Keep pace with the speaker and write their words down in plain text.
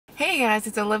Hey guys,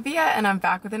 it's Olivia and I'm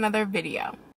back with another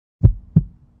video.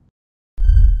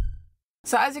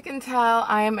 So as you can tell,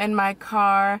 I am in my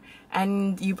car,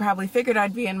 and you probably figured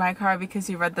I'd be in my car because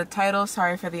you read the title.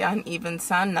 Sorry for the uneven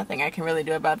sound, nothing I can really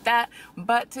do about that.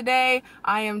 But today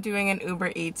I am doing an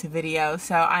Uber Eats video.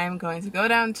 So I am going to go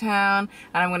downtown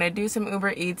and I'm going to do some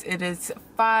Uber Eats. It is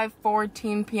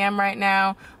 5:14 p.m. right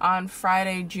now on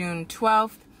Friday, June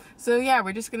 12th. So yeah,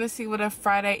 we're just gonna see what a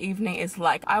Friday evening is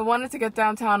like. I wanted to get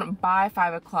downtown by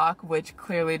 5 o'clock, which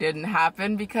clearly didn't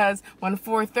happen because when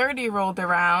 4:30 rolled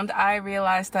around, I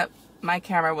realized that my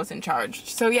camera wasn't charged.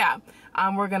 So yeah,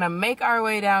 we're gonna make our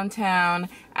way downtown,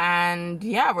 and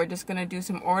yeah, we're just gonna do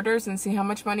some orders and see how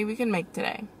much money we can make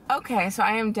today. Okay, so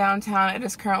I am downtown. It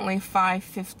is currently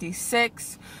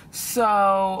 5:56.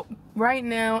 So right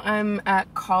now I'm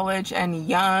at College and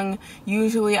Young.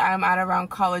 Usually I'm at around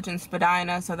College and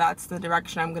Spadina, so that's the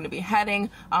direction I'm gonna be heading,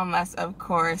 unless of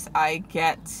course I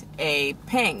get a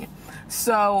ping.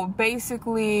 So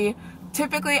basically,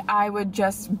 typically I would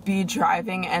just be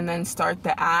driving and then start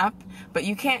the app, but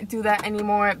you can't do that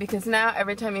anymore because now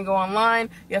every time you go online,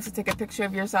 you have to take a picture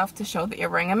of yourself to show that you're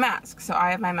wearing a mask. So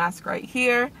I have my mask right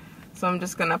here, so I'm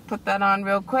just gonna put that on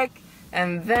real quick,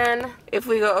 and then if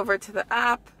we go over to the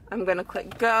app, I'm gonna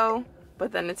click go,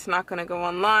 but then it's not gonna go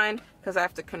online because I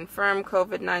have to confirm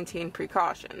COVID-19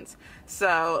 precautions.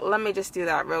 So let me just do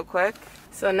that real quick.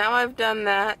 So now I've done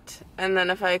that, and then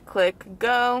if I click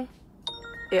go,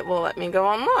 it will let me go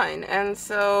online. And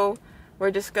so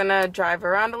we're just gonna drive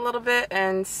around a little bit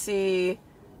and see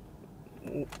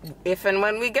if and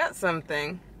when we get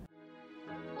something.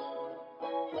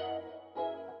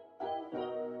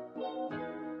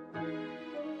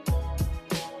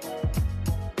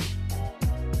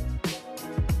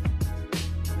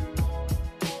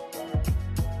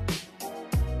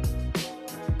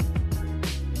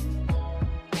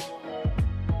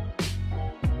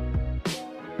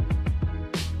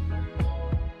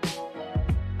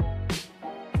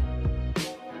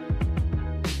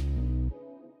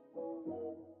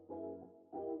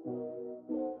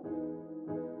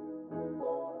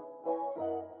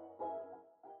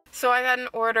 So I got an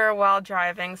order while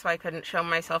driving, so I couldn't show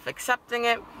myself accepting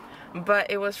it, but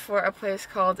it was for a place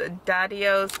called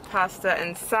Daddy-O's Pasta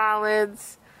and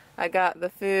Salads. I got the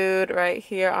food right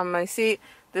here on my seat.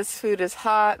 This food is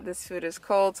hot, this food is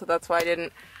cold, so that's why I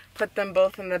didn't put them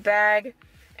both in the bag.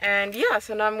 And yeah,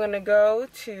 so now I'm gonna go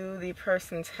to the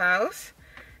person's house,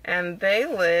 and they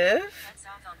live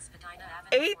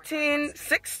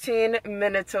 16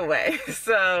 minutes away,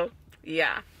 so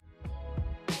yeah.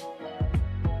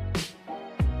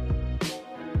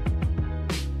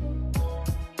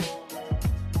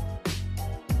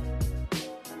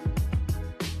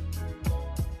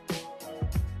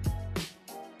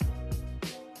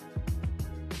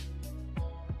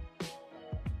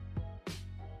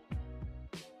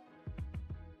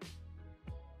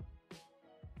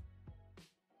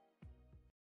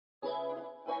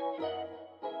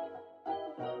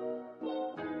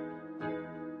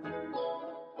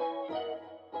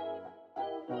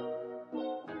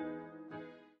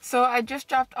 So I just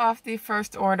dropped off the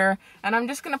first order, and I'm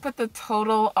just going to put the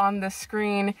total on the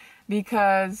screen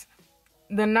because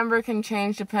the number can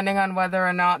change depending on whether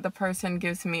or not the person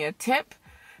gives me a tip.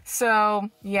 So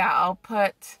yeah, I'll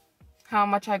put how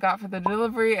much I got for the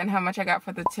delivery and how much I got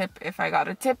for the tip if I got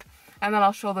a tip, and then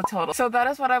I'll show the total. So that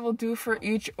is what I will do for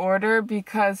each order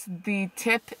because the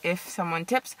tip, if someone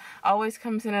tips, always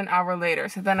comes in an hour later.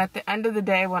 So then at the end of the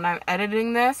day when I'm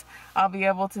editing this, I'll be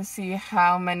able to see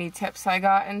how many tips I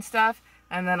got and stuff,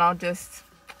 and then I'll just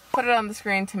put it on the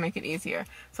screen to make it easier.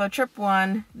 So trip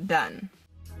 1, done.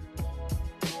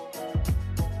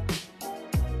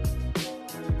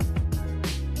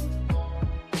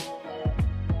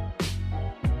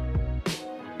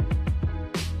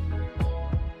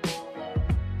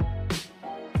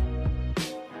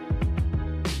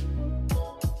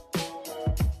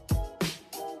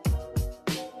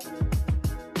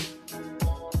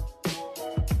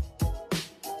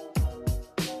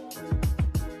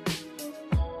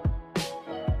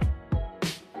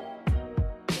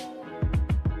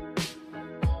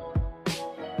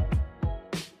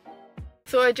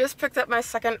 So I just picked up my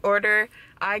second order.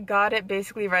 I got it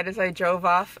basically right as I drove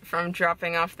off from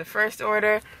dropping off the first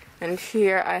order. And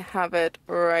here I have it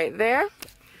right there.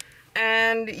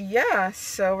 And yeah,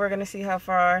 so we're gonna see how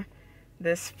far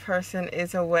this person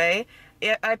is away.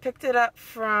 I picked it up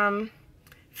from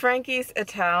Frankie's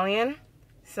Italian.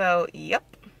 So, yep.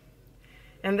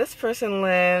 And this person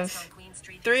lives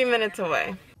 3 minutes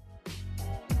away.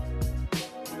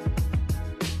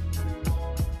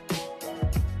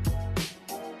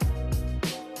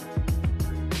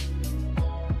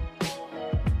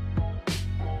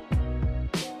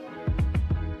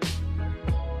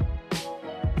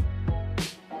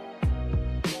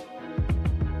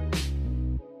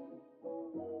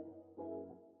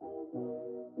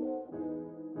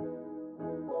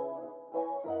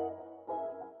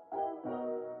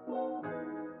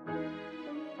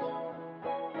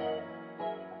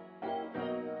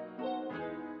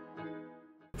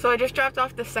 So I just dropped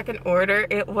off the second order.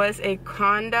 It was a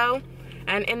condo,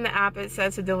 and in the app it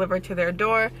says to deliver to their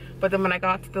door, but then when I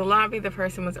got to the lobby, the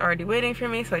person was already waiting for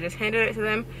me, so I just handed it to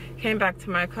them, came back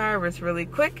to my car. It was really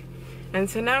quick. And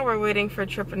so now we're waiting for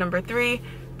trip number 3.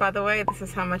 By the way, this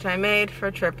is how much I made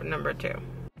for trip number 2.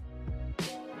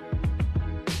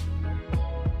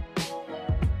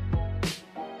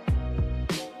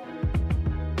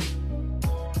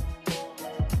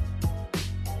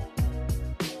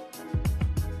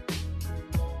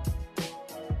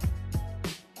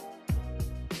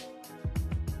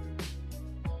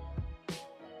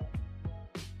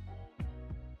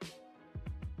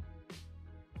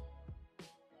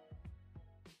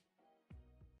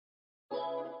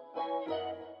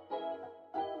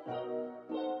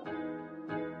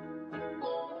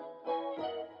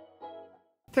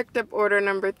 Picked up order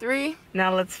number 3.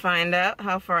 Now let's find out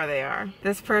how far they are.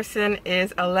 This person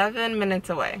is 11 minutes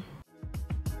away.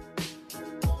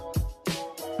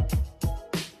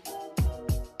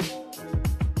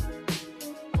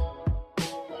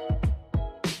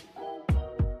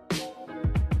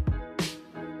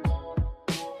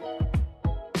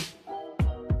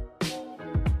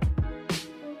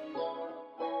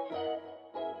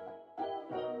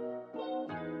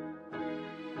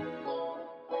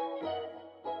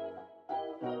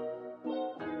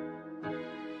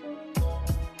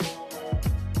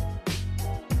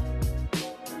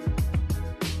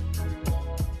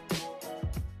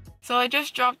 So I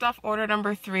just dropped off order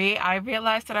number 3. I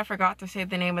realized that I forgot to say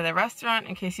the name of the restaurant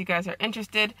in case you guys are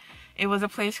interested. It was a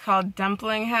place called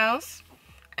Dumpling House.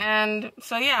 And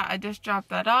so yeah, I just dropped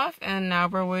that off, and now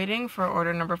we're waiting for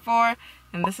order number 4.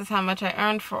 And this is how much I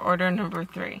earned for order number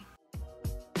 3.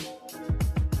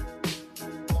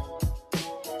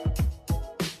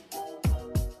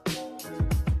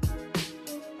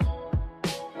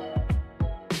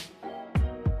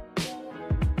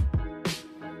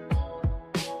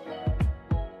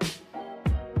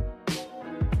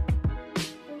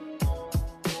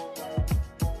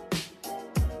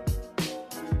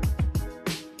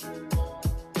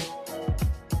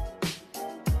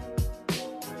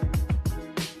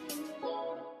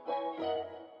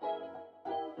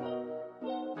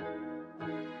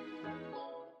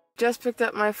 Just picked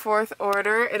up my 4th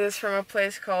order. It is from a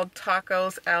place called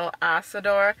Tacos El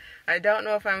Asador. I don't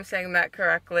know if I'm saying that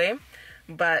correctly,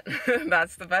 but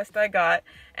that's the best I got.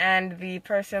 And the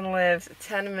person lives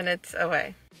 10 minutes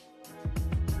away.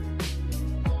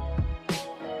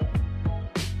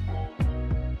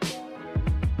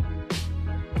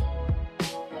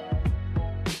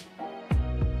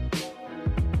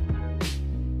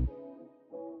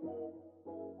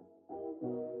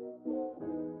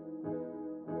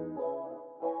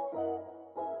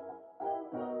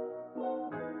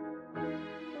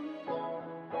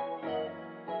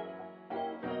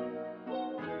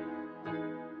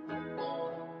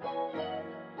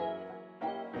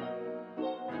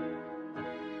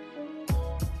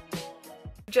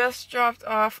 Just dropped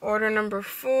off order number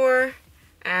 4,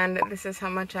 and this is how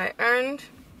much I earned,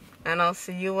 and I'll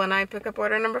see you when I pick up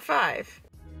order number 5.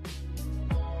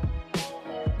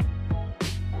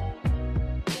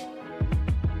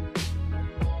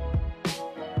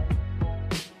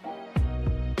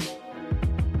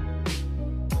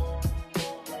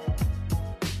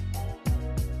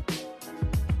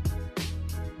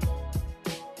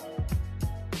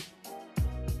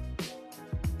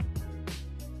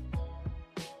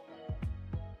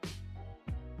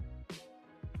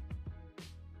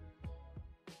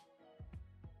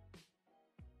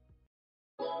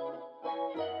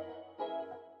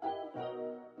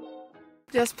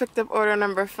 Just picked up order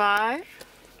number 5,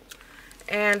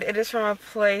 and it is from a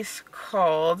place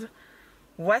called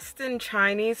Western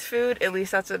Chinese Food. At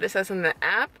least that's what it says in the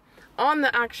app. On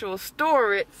the actual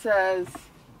store it says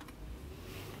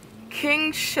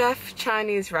King Chef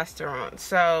Chinese Restaurant.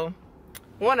 So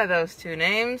one of those two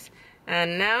names.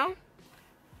 And now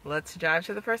let's drive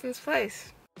to the person's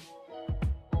place.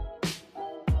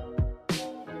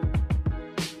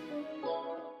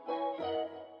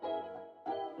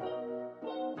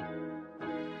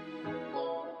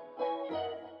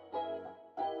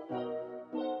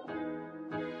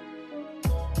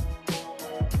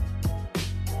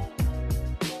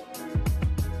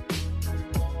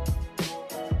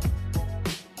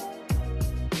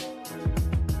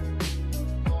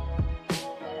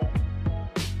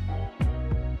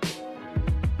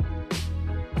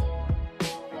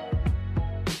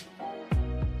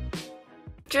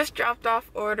 Just dropped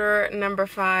off order number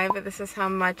 5. This is how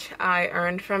much I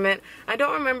earned from it. I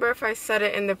don't remember if I said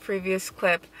it in the previous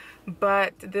clip,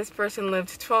 but this person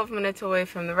lived 12 minutes away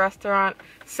from the restaurant,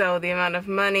 so the amount of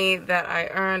money that I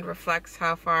earned reflects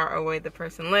how far away the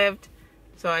person lived.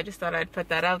 So I just thought I'd put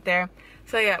that out there.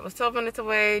 So yeah, it was 12 minutes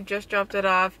away, just dropped it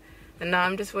off, and now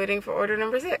I'm just waiting for order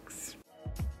number 6.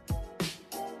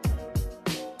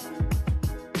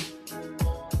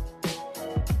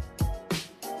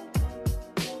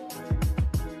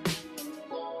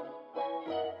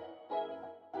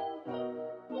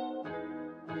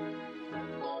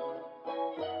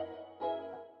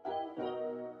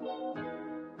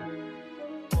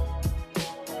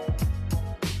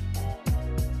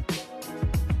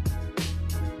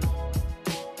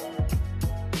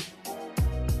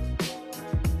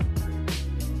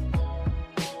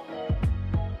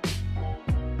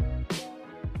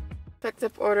 Picked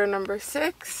up order number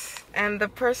 6, and the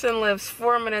person lives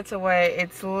 4 minutes away.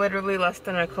 It's literally less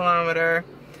than a kilometer,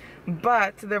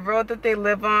 but the road that they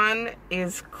live on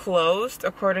is closed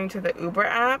according to the Uber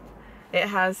app. It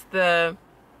has the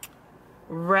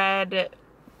red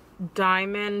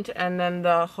diamond and then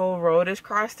the whole road is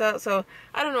crossed out, so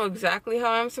I don't know exactly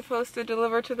how I'm supposed to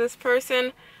deliver to this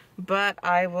person, but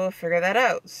I will figure that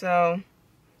out. So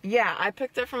yeah, I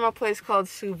picked it from a place called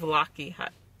Souvlaki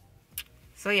Hut.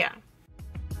 So yeah.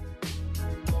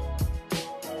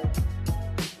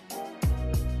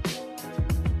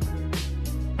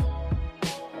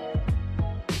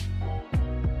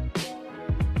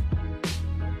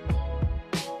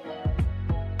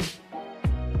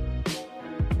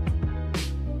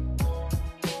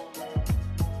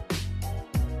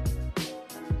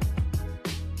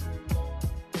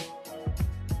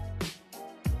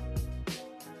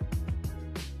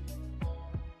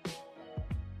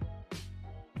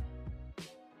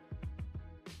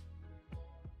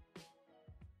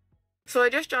 So I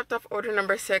just dropped off order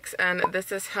number 6, and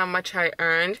this is how much I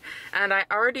earned. And I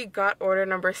already got order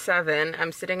number 7.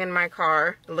 I'm sitting in my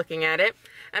car looking at it,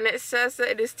 and it says that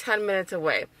it is 10 minutes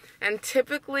away. And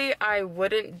typically I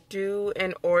wouldn't do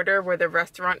an order where the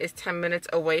restaurant is 10 minutes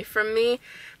away from me,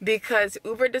 because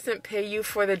Uber doesn't pay you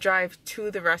for the drive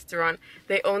to the restaurant.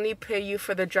 They only pay you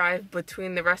for the drive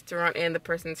between the restaurant and the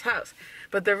person's house.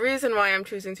 But the reason why I'm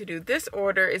choosing to do this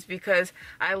order is because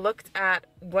I looked at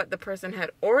what the person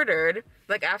had ordered.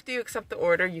 Like, after you accept the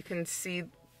order, you can see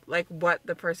like what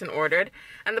the person ordered,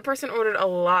 and the person ordered a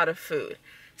lot of food.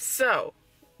 So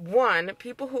 1,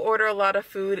 people who order a lot of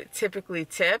food typically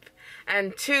tip,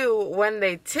 and 2, when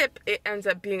they tip, it ends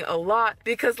up being a lot,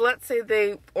 because let's say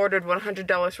they ordered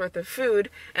 $100 worth of food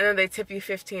and then they tip you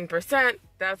 15%,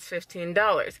 that's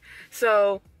 $15.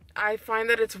 So I find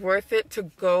that it's worth it to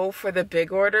go for the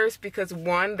big orders, because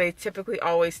 1, they typically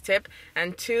always tip,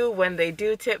 and 2, when they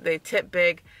do tip, they tip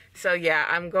big. So yeah,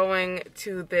 I'm going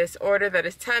to this order that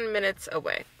is 10 minutes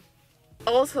away.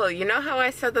 Also, you know how I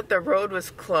said that the road was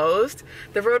closed?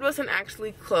 The road wasn't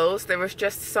actually closed. There was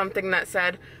just something that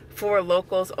said for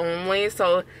locals only.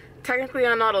 So technically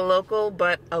I'm not a local,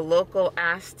 but a local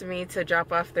asked me to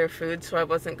drop off their food, so I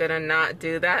wasn't gonna not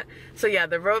do that. So yeah,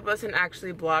 the road wasn't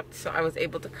actually blocked, so I was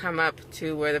able to come up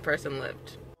to where the person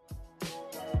lived.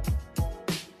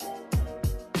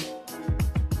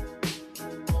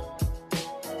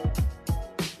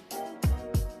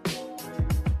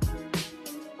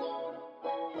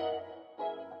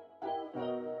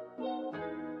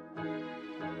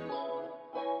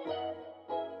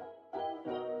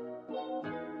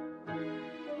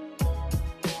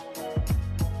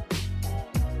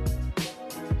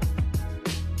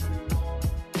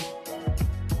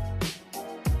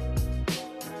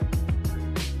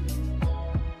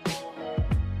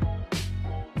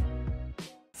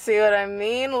 See what I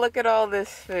mean? Look at all this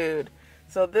food.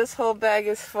 So this whole bag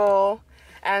is full,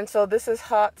 and so this is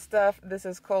hot stuff, this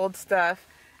is cold stuff,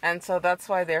 and so that's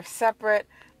why they're separate.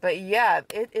 But yeah,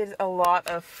 it is a lot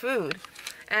of food.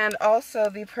 And also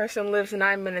the person lives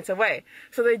 9 minutes away.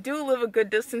 So they do live a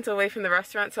good distance away from the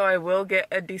restaurant, so I will get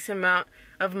a decent amount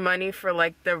of money for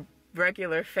like the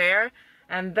regular fare.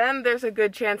 And then there's a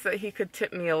good chance that he could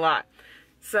tip me a lot.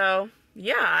 So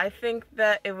yeah, I think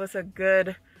that it was a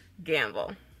good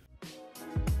gamble.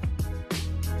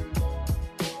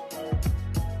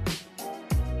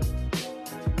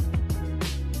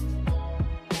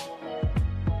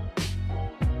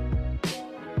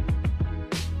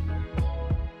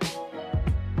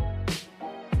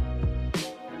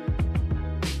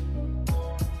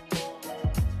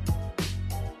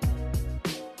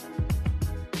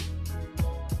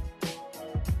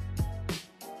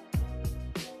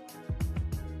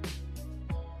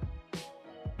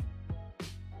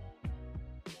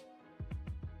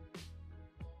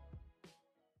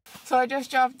 So I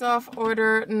just dropped off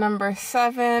order number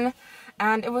 7,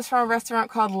 and it was from a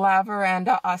restaurant called La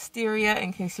Veranda Osteria,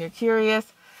 in case you're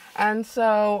curious. And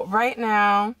so right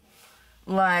now,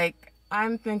 like,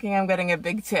 I'm thinking I'm getting a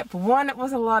big tip. 1, it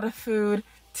was a lot of food.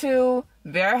 2,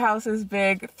 their house is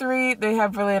big. 3, they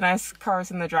have really nice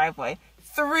cars in the driveway.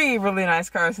 3 really nice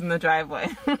cars in the driveway.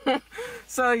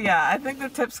 So yeah, I think the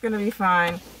tip's gonna be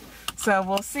fine. So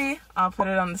we'll see. I'll put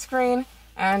it on the screen.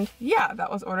 And yeah,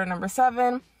 that was order number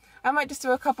 7. I might just do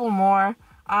a couple more.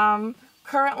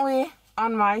 Currently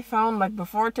on my phone, like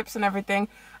before tips and everything,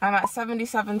 I'm at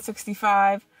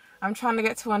 77.65. I'm trying to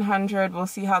get to 100. We'll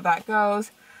see how that goes.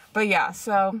 But yeah,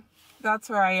 so that's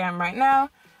where I am right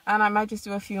now. And I might just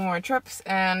do a few more trips,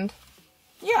 and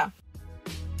yeah.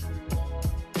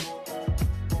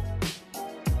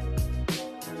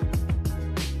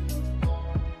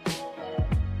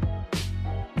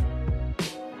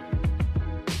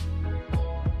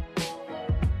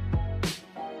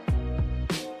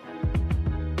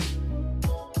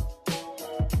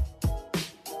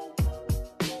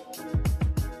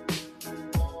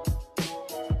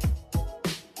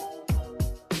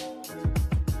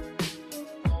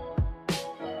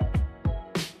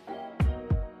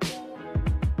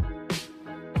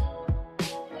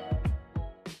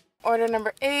 Order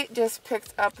number 8, just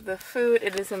picked up the food.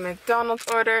 It is a McDonald's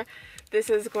order. This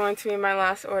is going to be my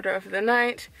last order of the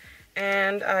night.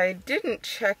 And I didn't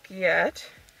check yet,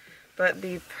 but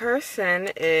the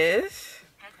person is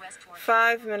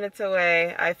 5 minutes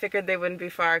away. I figured they wouldn't be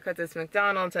far because it's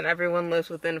McDonald's and everyone lives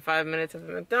within 5 minutes of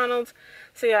the McDonald's.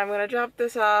 So yeah, I'm going to drop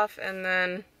this off and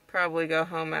then probably go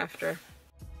home after.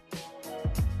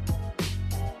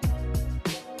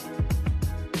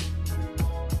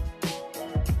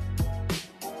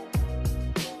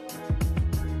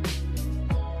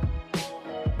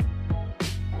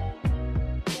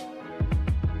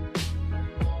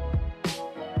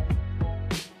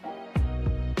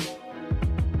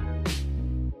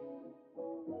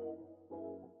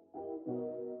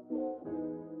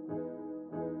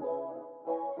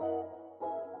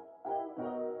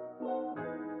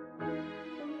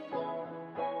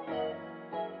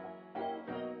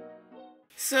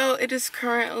 So it is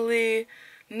currently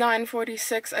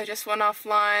 9:46. I just went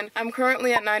offline. I'm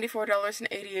currently at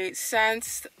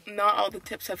 $94.88. Not all the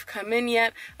tips have come in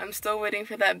yet. I'm still waiting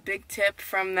for that big tip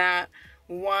from that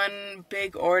one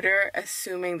big order,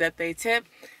 assuming that they tip.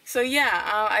 So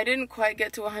yeah, I didn't quite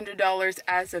get to $100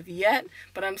 as of yet,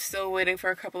 but I'm still waiting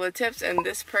for a couple of tips, and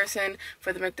this person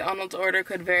for the McDonald's order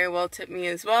could very well tip me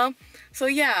as well. So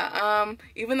yeah,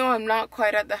 even though I'm not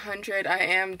quite at the 100, I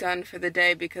am done for the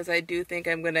day because I do think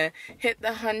I'm gonna hit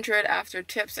the 100 after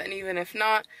tips, and even if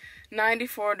not,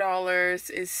 $94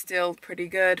 is still pretty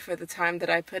good for the time that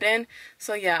I put in.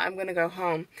 So yeah, I'm gonna go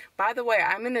home. By the way,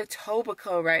 I'm in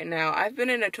Etobicoke right now. I've been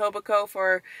in Etobicoke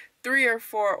for 3 or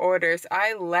 4 orders.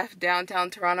 I left downtown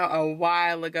Toronto a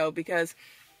while ago because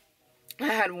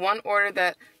I had one order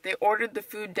that they ordered the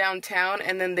food downtown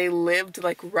and then they lived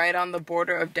like right on the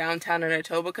border of downtown in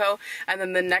Etobicoke, and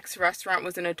then the next restaurant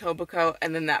was in Etobicoke,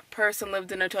 and then that person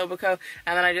lived in Etobicoke,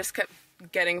 and then I just kept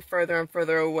getting further and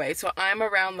further away. So I'm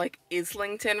around like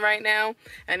Islington right now,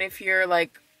 and if you're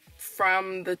like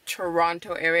from the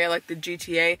Toronto area, like the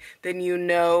GTA, then you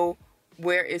know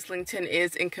where Islington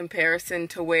is in comparison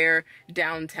to where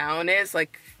downtown is,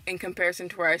 like in comparison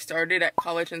to where I started at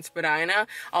College and Spadina.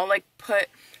 I'll like put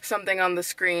something on the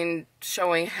screen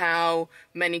showing how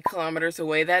many kilometers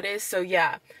away that is. So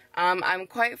yeah, I'm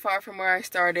quite far from where I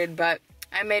started, but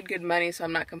I made good money, so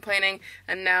I'm not complaining,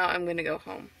 and now I'm gonna go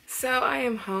home. So I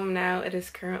am home now. It is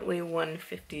currently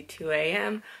 1:52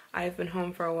 a.m. I've been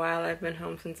home for a while. I've been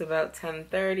home since about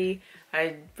 10:30.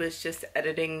 I was just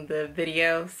editing the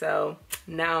video, so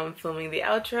now I'm filming the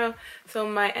outro. So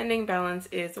my ending balance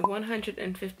is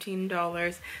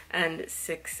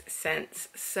 $115.06.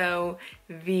 So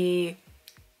the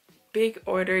big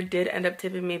order did end up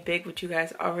tipping me big, which you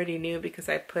guys already knew because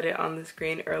I put it on the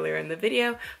screen earlier in the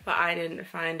video, but I didn't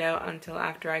find out until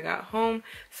after I got home.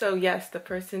 So yes, the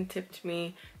person tipped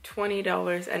me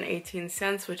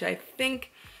 $20.18, which I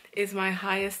think is my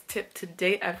highest tip to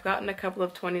date. I've gotten a couple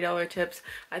of $20 tips.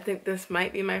 I think this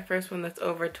might be my first one that's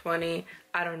over 20.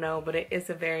 I don't know, but it is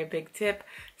a very big tip.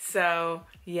 So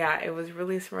yeah, it was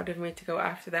really smart of me to go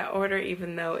after that order,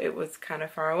 even though it was kind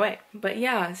of far away. But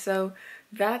yeah, so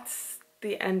that's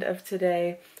the end of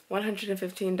today.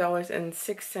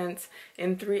 $115.06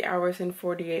 in 3 hours and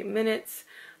 48 minutes.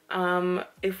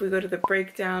 If we go to the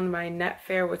breakdown, my net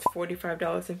fare was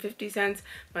 $45.50.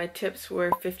 My tips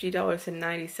were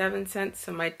 $50.97,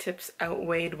 so my tips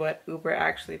outweighed what Uber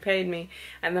actually paid me.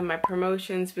 And then my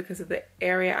promotions, because of the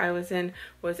area I was in,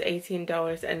 was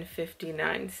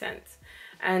 $18.59.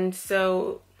 And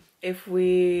so if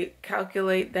we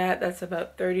calculate that, that's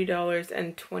about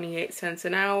 $30.28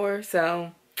 an hour.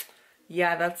 So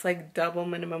yeah, that's like double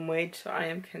minimum wage, so I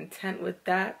am content with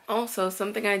that. Also,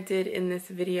 something I did in this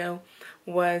video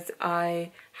was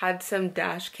I had some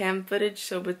dash cam footage,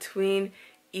 so between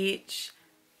each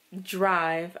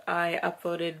drive I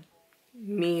uploaded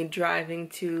me driving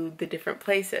to the different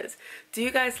places. Do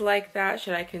you guys like that?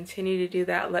 Should I continue to do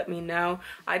that? Let me know.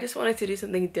 I just wanted to do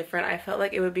something different. I felt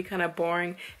like it would be kind of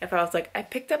boring if I was like, I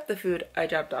picked up the food, I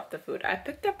dropped off the food, I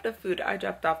picked up the food, I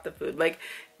dropped off the food. Like,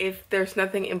 if there's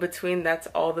nothing in between, that's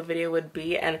all the video would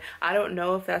be. And I don't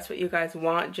know if that's what you guys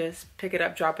want, just pick it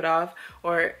up, drop it off,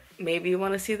 or maybe you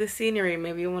want to see the scenery,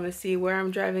 maybe you want to see where I'm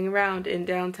driving around in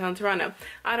downtown Toronto.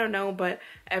 I don't know, but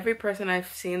every person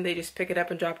I've seen, they just pick it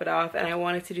up and drop it off, and I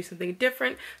wanted to do something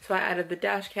different, so I added the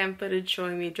dash cam footage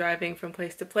showing me driving from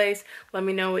place to place. Let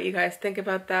me know what you guys think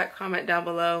about that. Comment down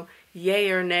below,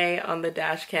 yay or nay on the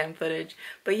dash cam footage.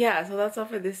 But yeah, so that's all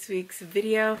for this week's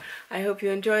video. I hope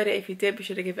you enjoyed it. If you did, be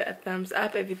sure to give it a thumbs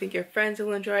up. If you think your friends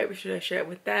will enjoy it, be sure to share it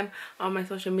with them. All my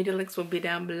social media links will be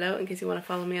down below in case you want to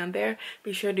follow me on there.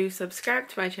 Be sure to subscribe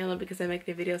to my channel because I make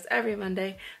new videos every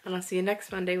Monday, and I'll see you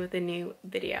next Monday with a new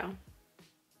video.